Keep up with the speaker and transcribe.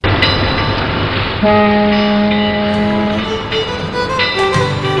Welcome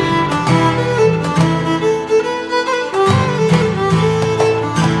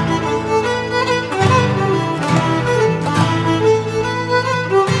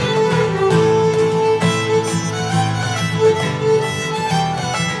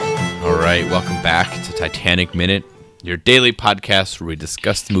back to Titanic Minute, your daily podcast where we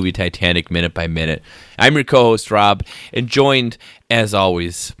discuss the movie Titanic minute by minute. I'm your co-host, Rob, and joined, as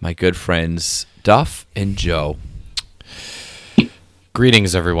always, my good friends, Duff and Joe.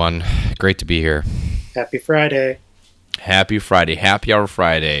 Greetings, everyone. Great to be here. Happy Friday. Happy Friday. Happy Hour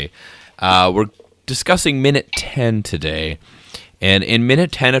Friday. We're discussing Minute 10 today, and in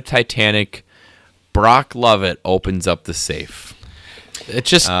Minute 10 of Titanic, Brock Lovett opens up the safe. It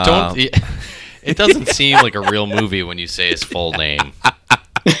just it doesn't seem like a real movie when you say his full name.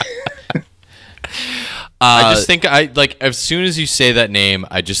 I just think as soon as you say that name,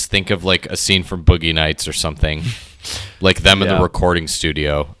 I just think of like a scene from Boogie Nights or something. Like them in the recording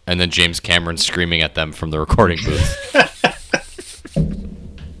studio and then James Cameron screaming at them from the recording booth.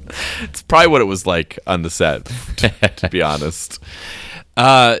 It's probably what it was like on the set, to be honest.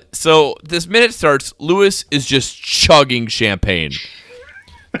 So this minute starts, Lewis is just chugging champagne.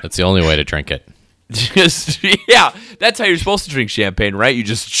 That's the only way to drink it. Yeah, that's how you're supposed to drink champagne, right? You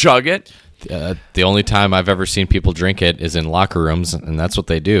just chug it. The only time I've ever seen people drink it is in locker rooms, and that's what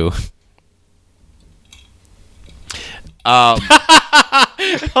they do. Oh,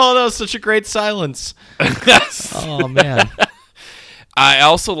 that was such a great silence. Oh, man. I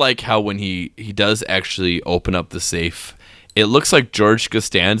also like how when he does actually open up the safe, it looks like George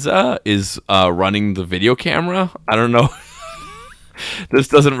Costanza is running the video camera. I don't know. This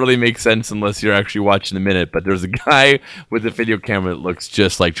doesn't really make sense unless you're actually watching the minute, but there's a guy with a video camera that looks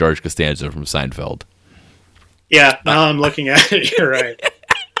just like George Costanza from Seinfeld. Yeah, now I'm looking at it. You're right.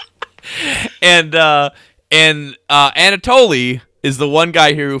 And Anatoly is the one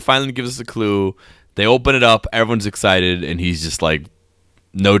guy here who finally gives us a clue. They open it up, everyone's excited, and he's just like,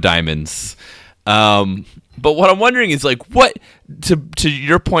 no diamonds. But what I'm wondering is like, what to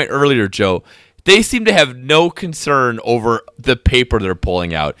your point earlier, Joe. They seem to have no concern over the paper they're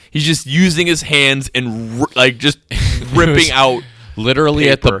pulling out. He's just using his hands and just ripping out literally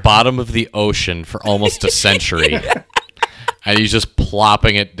paper. At the bottom of the ocean for almost a century. And he's just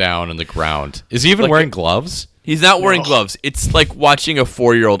plopping it down on the ground. Is he even wearing gloves? He's not wearing gloves. It's like watching a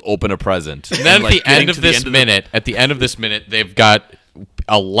 4-year-old open a present. And then at the end of this minute, they've got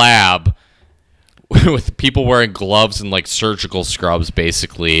a lab with people wearing gloves and like surgical scrubs,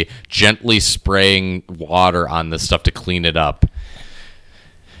 basically gently spraying water on this stuff to clean it up.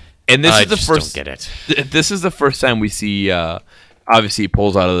 And this is the first. Don't get it. This is the first time we see. Obviously, he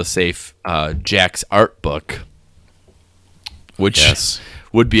pulls out of the safe Jack's art book, which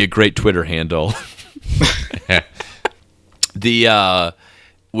would be a great Twitter handle.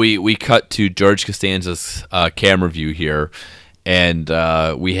 We cut to George Costanza's camera view here, and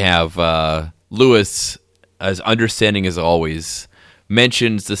we have. Lewis, as understanding as always,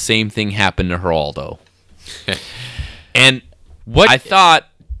 mentions the same thing happened to Geraldo. And what I thought...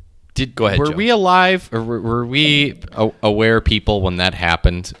 Go ahead, Were Joe. we alive, or were we aware people when that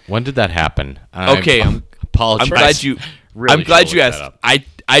happened? When did that happen? Okay, I apologize. I'm glad you asked.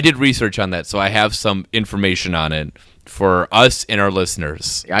 I did research on that, so I have some information on it for us and our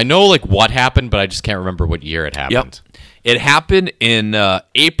listeners. I know like what happened, but I just can't remember what year it happened. Yep. It happened in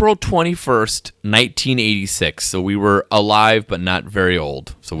April 21st, 1986. So we were alive, but not very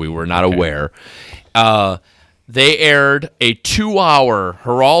old. So we were not aware. They aired a 2-hour,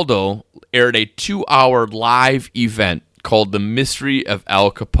 Geraldo aired a 2-hour live event called The Mystery of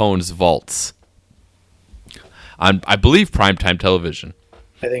Al Capone's Vaults on, I believe, primetime television.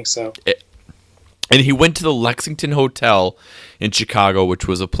 I think so. And he went to the Lexington Hotel in Chicago, which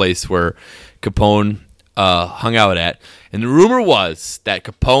was a place where Capone hung out at. And the rumor was that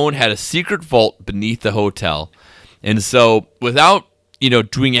Capone had a secret vault beneath the hotel. And so without,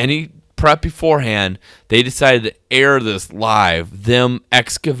 doing any prep beforehand, they decided to air this live, them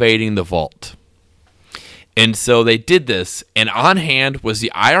excavating the vault. And so they did this, and on hand was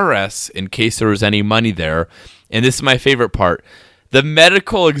the IRS in case there was any money there. And this is my favorite part. The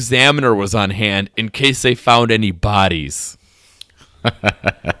medical examiner was on hand in case they found any bodies.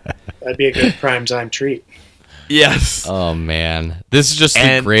 That'd be a good primetime treat. Yes. Oh man, this is just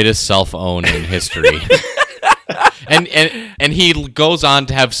the greatest self-own in history. and he goes on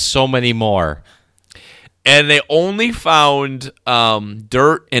to have so many more. And they only found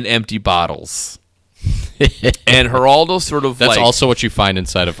dirt and empty bottles. And Geraldo sort of That's also what you find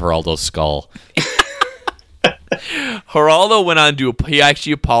inside of Geraldo's skull. Geraldo went on to he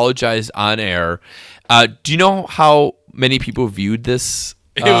actually apologized on air. Do you know how many people viewed this?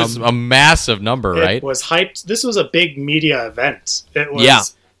 It was a massive number, right? It was hyped. This was a big media event. It was. Yeah.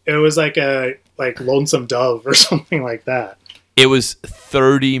 It was like Lonesome Dove or something like that. It was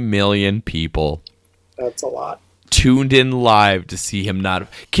 30 million people That's a lot. tuned in live to see him not.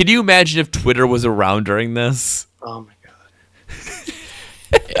 Can you imagine if Twitter was around during this? Oh my god.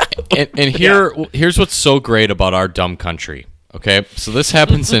 And here's what's so great about our dumb country. Okay, so this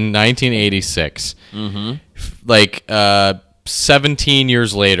happens in 1986. Like 17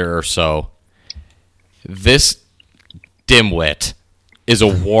 years later or so, this dimwit is a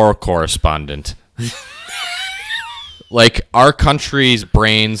war correspondent. Like, our country's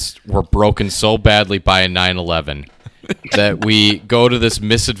brains were broken so badly by a 9/11 that we go to this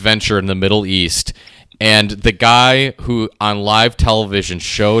misadventure in the Middle East, and the guy who on live television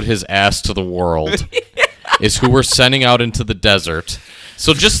showed his ass to the world is who we're sending out into the desert.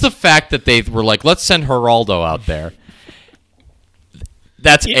 So just the fact that they were like, let's send Geraldo out there.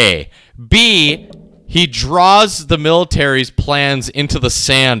 That's A. B, he draws the military's plans into the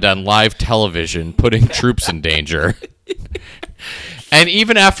sand on live television, putting troops in danger. And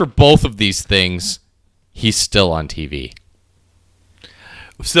even after both of these things, he's still on TV.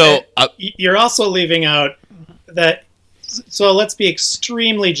 So You're also leaving out that. So let's be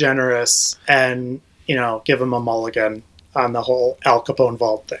extremely generous and, give him a mulligan on the whole Al Capone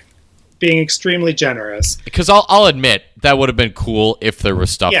vault thing. Being extremely generous. Because I'll admit, that would have been cool if there was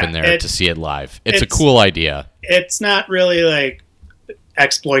stuff in there to see it live. It's a cool idea. It's not really like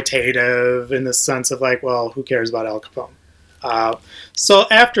exploitative in the sense of like, well, who cares about Al Capone? So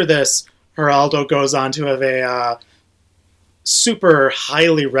after this, Geraldo goes on to have a super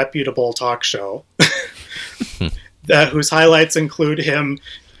highly reputable talk show whose highlights include him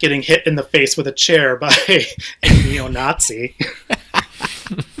getting hit in the face with a chair by a neo-Nazi.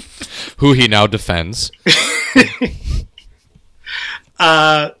 Who he now defends.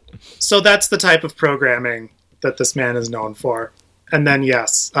 So that's the type of programming that this man is known for. And then,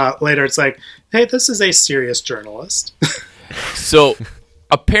 yes, later it's like, hey, this is a serious journalist. So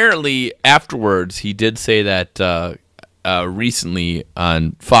apparently afterwards he did say that recently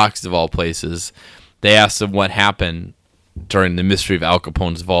on Fox of all places, they asked him what happened during the mystery of Al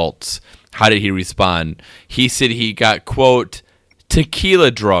Capone's vaults. How did he respond? He said he got, quote,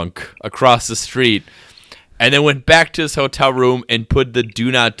 tequila drunk across the street and then went back to his hotel room and put the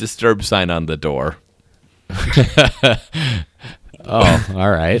do not disturb sign on the door. Oh,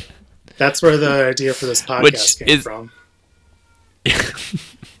 all right. That's where the idea for this podcast came from.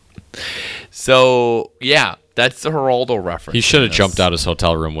 So, yeah, that's the Geraldo reference. He should have jumped out his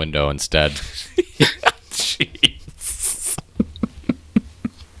hotel room window instead. Jeez.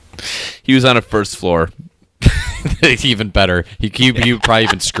 He was on a first floor. Even better. He would probably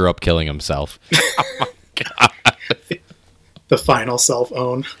even screw up killing himself. Oh my god. The final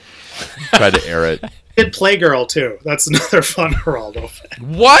self-own. Tried to air it. Did Playgirl too. That's another fun Geraldo fact.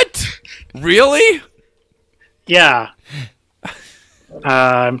 What? Really? Yeah.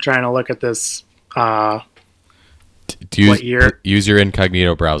 I'm trying to look at this. What year? Use your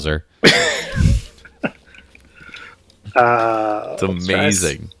incognito browser. It's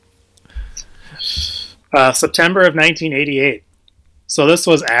amazing. September of 1988. So this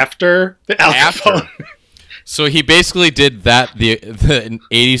was after the Al Capone. So he basically did that, the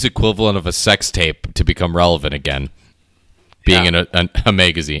 80s equivalent of a sex tape, to become relevant again, being in a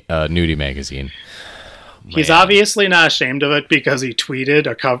magazine, a nudie magazine. He's obviously not ashamed of it because he tweeted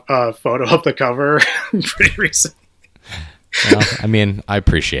a photo of the cover pretty recently. Well, I mean, I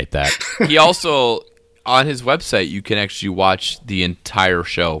appreciate that. He also, on his website, you can actually watch the entire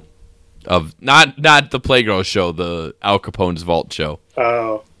show of not the Playgirl show, the Al Capone's Vault show.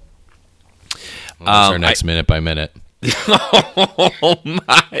 Oh. That's our next minute by minute. Oh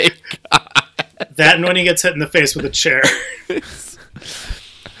my god! That and when he gets hit in the face with a chair.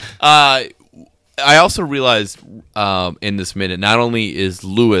 I also realized in this minute, not only is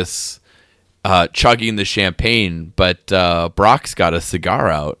Lewis chugging the champagne, but Brock's got a cigar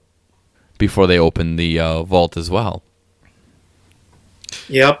out before they open the vault as well.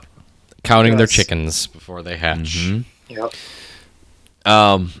 Yep. Counting their chickens before they hatch. Mm-hmm.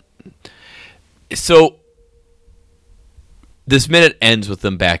 Yep. So this minute ends with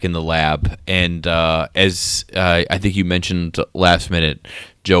them back in the lab, and as I think you mentioned last minute,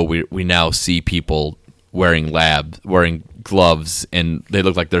 Joe, we now see people wearing gloves, and they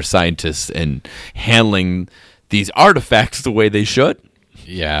look like they're scientists and handling these artifacts the way they should.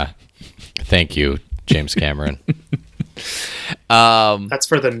 Yeah. Thank you, James Cameron. That's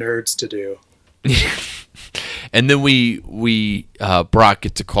for the nerds to do. And then Brock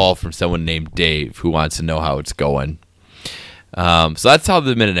gets a call from someone named Dave who wants to know how it's going. So that's how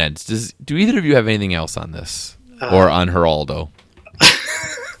the minute ends. Do either of you have anything else on this or on Geraldo?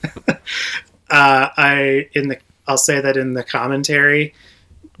 I'll say that in the commentary,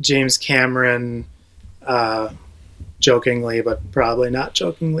 James Cameron, jokingly but probably not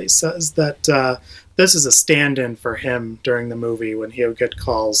jokingly, says that this is a stand-in for him during the movie when he would get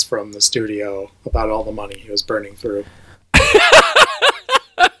calls from the studio about all the money he was burning through.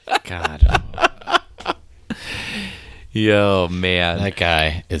 God. Yo, man. That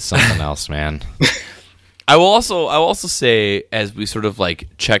guy is something else, man. I will also say, as we sort of like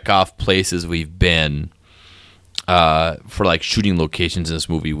check off places we've been for like shooting locations in this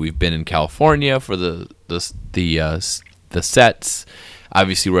movie, we've been in California for the sets.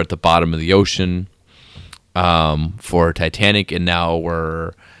 Obviously, we're at the bottom of the ocean for Titanic, and now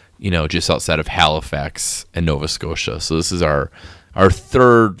we're just outside of Halifax and Nova Scotia. So this is our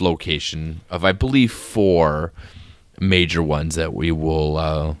third location of, I believe, 4 major ones that we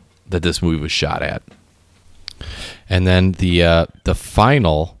will that this movie was shot at. And then the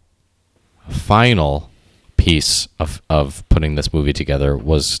final piece of putting this movie together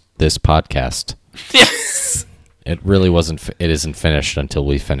was this podcast. Yes. It really wasn't. It isn't finished until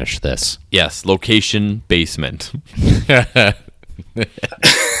we finish this. Yes, location basement.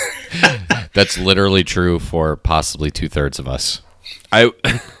 That's literally true for possibly 2/3 of us.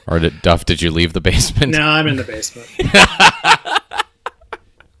 Or Duff, did you leave the basement? No, I'm in the basement.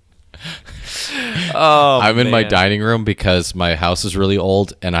 I'm in my dining room because my house is really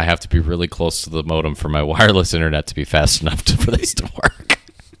old and I have to be really close to the modem for my wireless internet to be fast enough for this to work.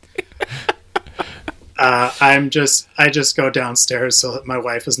 I just go downstairs so that my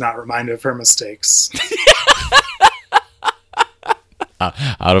wife is not reminded of her mistakes.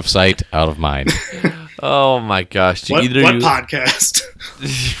 Out of sight, out of mind. Oh my gosh! What podcast?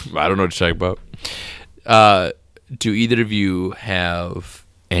 I don't know what to talk about. Do either of you have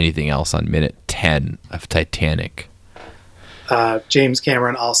anything else on minute 10 of Titanic? James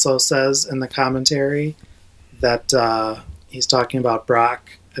Cameron also says in the commentary that he's talking about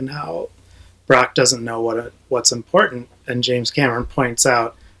Brock and how Brock doesn't know what's important, and James Cameron points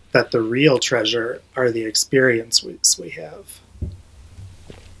out that the real treasure are the experiences we have.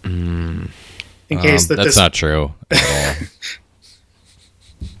 In case that's not true at all.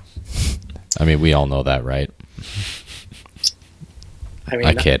 I mean, we all know that, right?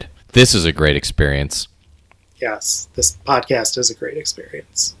 I kid. This is a great experience. Yes, this podcast is a great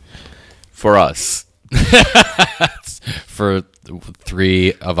experience. For us. For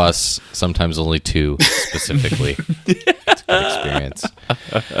 3 of us, sometimes only 2 specifically. It's a good experience.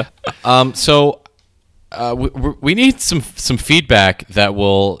 So we need some feedback that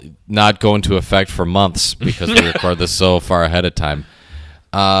will not go into effect for months because we record this so far ahead of time.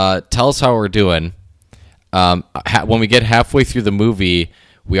 Tell us how we're doing. When we get halfway through the movie,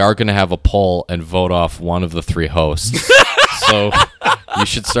 we are going to have a poll and vote off one of the 3 hosts. So you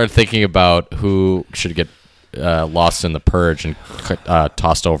should start thinking about who should get lost in the purge and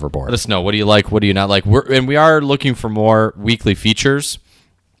tossed overboard. Let us know. What do you like? What do you not like? We are looking for more weekly features.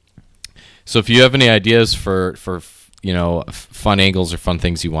 So if you have any ideas for fun angles or fun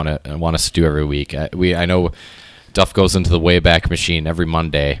things you want us to do every week, I know Duff goes into the Wayback Machine every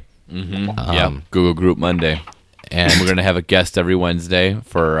Monday. Mm-hmm. Google Group Monday, and we're gonna have a guest every Wednesday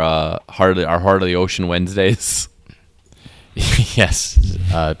for our Heart of the Ocean Wednesdays. Yes,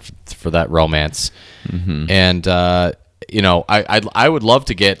 for that romance. Mm-hmm. And I would love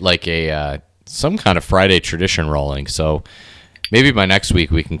to get like a some kind of Friday tradition rolling. So maybe by next week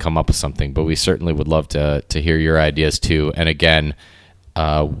we can come up with something. But we certainly would love to hear your ideas too. And again,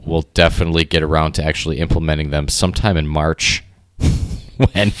 we'll definitely get around to actually implementing them sometime in March.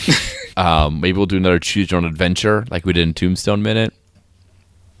 When maybe we'll do another Choose Your Own Adventure like we did in Tombstone Minute.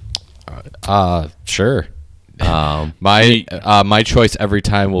 Sure. My choice every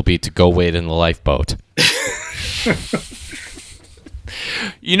time will be to go wait in the lifeboat.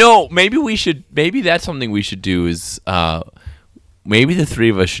 Maybe that's something we should do is maybe the 3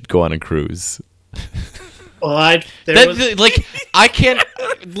 of us should go on a cruise. Well, I can't.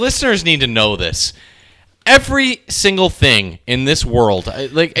 Listeners need to know this. Every single thing in this world,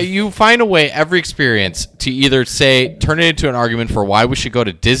 you find a way every experience to either turn it into an argument for why we should go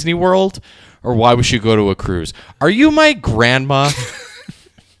to Disney World or why we should go to a cruise. Are you my grandma?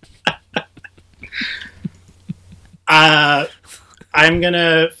 I'm going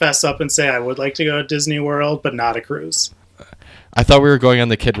to fess up and say I would like to go to Disney World, but not a cruise. I thought we were going on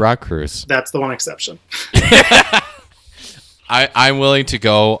the Kid Rock cruise. That's the one exception. I'm willing to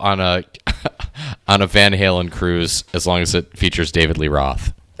go on on a Van Halen cruise as long as it features David Lee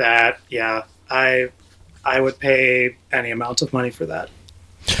Roth. That, yeah, I would pay any amount of money for that.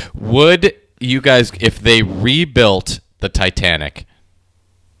 Would you guys, if they rebuilt the Titanic,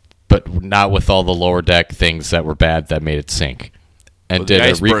 but not with all the lower deck things that were bad that made it sink, and did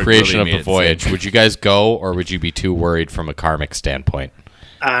a recreation really of the voyage, would you guys go, or would you be too worried from a karmic standpoint?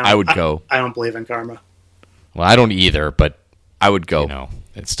 I would go. I don't believe in karma. Well, I don't either, but I would go. you know,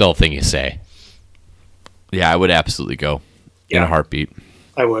 it's still a thing you say. Yeah, I would absolutely go in Yeah. a heartbeat.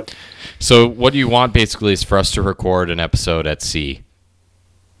 I would. So what you want basically is for us to record an episode at sea.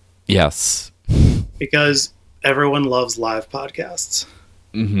 Yes. Because everyone loves live podcasts.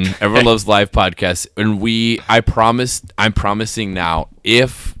 Everyone loves live podcasts, and I'm promising now,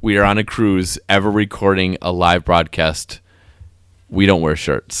 if we are on a cruise ever recording a live broadcast, we don't wear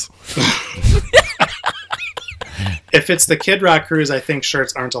shirts. If it's the Kid Rock cruise, I think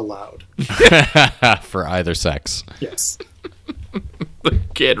shirts aren't allowed. For either sex. Yes.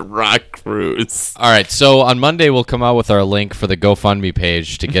 Kid Rock cruise. All right, so on Monday we'll come out with our link for the GoFundMe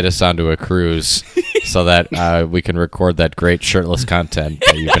page to get us onto a cruise so that we can record that great shirtless content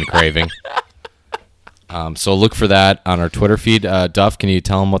that you've been craving. So look for that on our Twitter feed. Duff, can you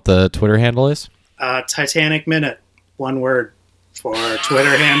tell them what the Twitter handle is? Titanic Minute, one word for our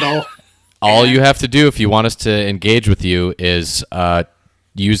Twitter handle. All you have to do if you want us to engage with you is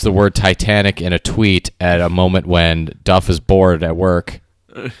use the word Titanic in a tweet at a moment when Duff is bored at work,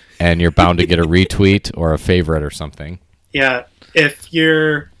 and you're bound to get a retweet or a favorite or something. Yeah, if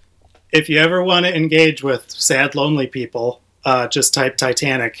you ever want to engage with sad, lonely people, just type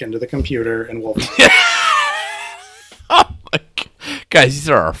Titanic into the computer and we'll. Oh my God. Guys, these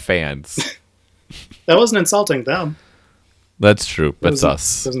are our fans. That wasn't insulting them. That's true. That's It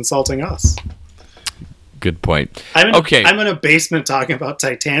us. was insulting us. Good point. I'm in a basement talking about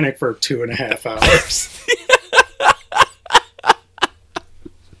Titanic for 2.5 hours.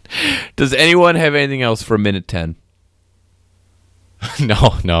 Does anyone have anything else for minute 10?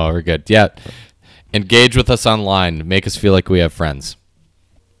 No, we're good. Yeah. Engage with us online. Make us feel like we have friends.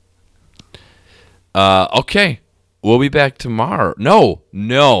 Okay. We'll be back tomorrow.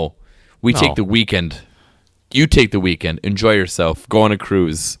 No. We take the weekend. You take the weekend. Enjoy yourself. Go on a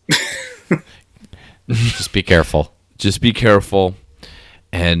cruise. Just be careful. Just be careful.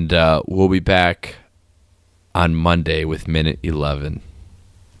 And we'll be back on Monday with minute 11.